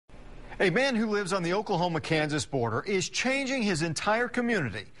A man who lives on the Oklahoma-Kansas border is changing his entire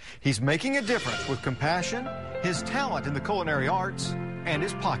community. He's making a difference with compassion, his talent in the culinary arts, and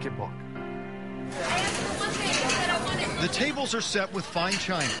his pocketbook. The tables are set with fine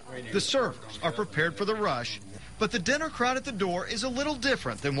china. The servers are prepared for the rush. But the dinner crowd at the door is a little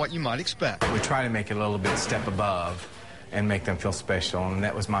different than what you might expect. We try to make it a little bit step above and make them feel special, and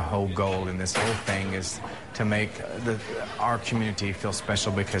that was my whole goal in this whole thing, is to make our community feel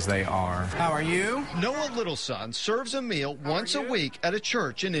special, because they are. How are you? Noah Littleson serves a meal once a week at a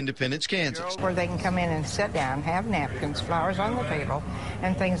church in Independence, Kansas. Where they can come in and sit down, have napkins, flowers on the table,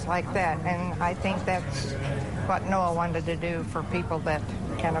 and things like that. And I think that's what Noah wanted to do for people that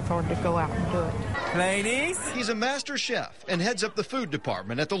can't afford to go out and do it. Ladies? He's a master chef and heads up the food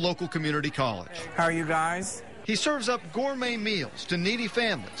department at the local community college. How are you guys? He serves up gourmet meals to needy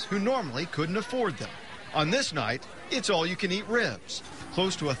families who normally couldn't afford them. On this night, it's all-you-can-eat ribs.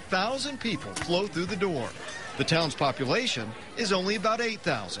 Close to 1,000 people flow through the door. The town's population is only about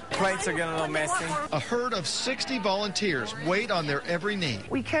 8,000. Plates are getting a little messy. A herd of 60 volunteers wait on their every need.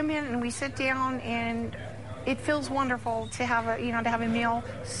 We come in and we sit down, and it feels wonderful to have a meal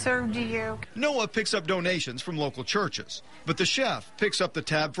served to you. Noah picks up donations from local churches, but the chef picks up the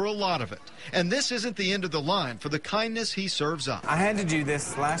tab for a lot of it. And this isn't the end of the line for the kindness he serves up. I had to do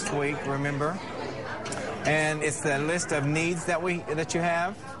this last week, remember? And it's the list of needs that you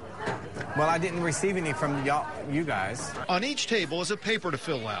have. Well, I didn't receive any from you guys. On each table is a paper to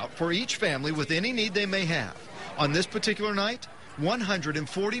fill out for each family with any need they may have. On this particular night,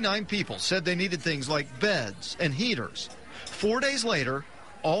 149 people said they needed things like beds and heaters. 4 days later,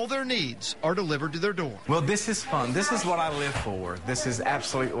 all their needs are delivered to their door. Well, this is fun. This is what I live for. This is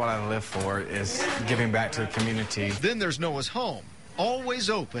absolutely what I live for, is giving back to the community. Then there's Noah's home, always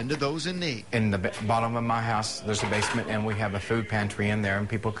open to those in need. In the bottom of my house, there's a basement, and we have a food pantry in there, and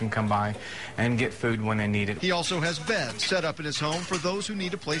people can come by and get food when they need it. He also has beds set up in his home for those who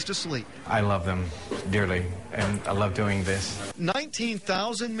need a place to sleep. I love them dearly, and I love doing this.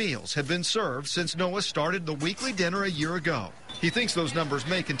 19,000 meals have been served since Noah started the weekly dinner a year ago. He thinks those numbers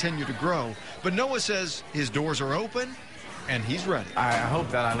may continue to grow, but Noah says his doors are open and he's ready. I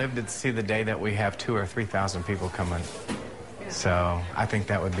hope that I live to see the day that we have 2,000 or 3,000 people coming. So I think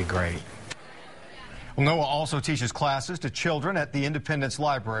that would be great. Well, Noah also teaches classes to children at the Independence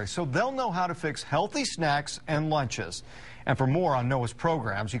Library, so they'll know how to fix healthy snacks and lunches. And for more on Noah's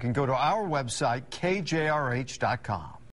programs, you can go to our website, kjrh.com.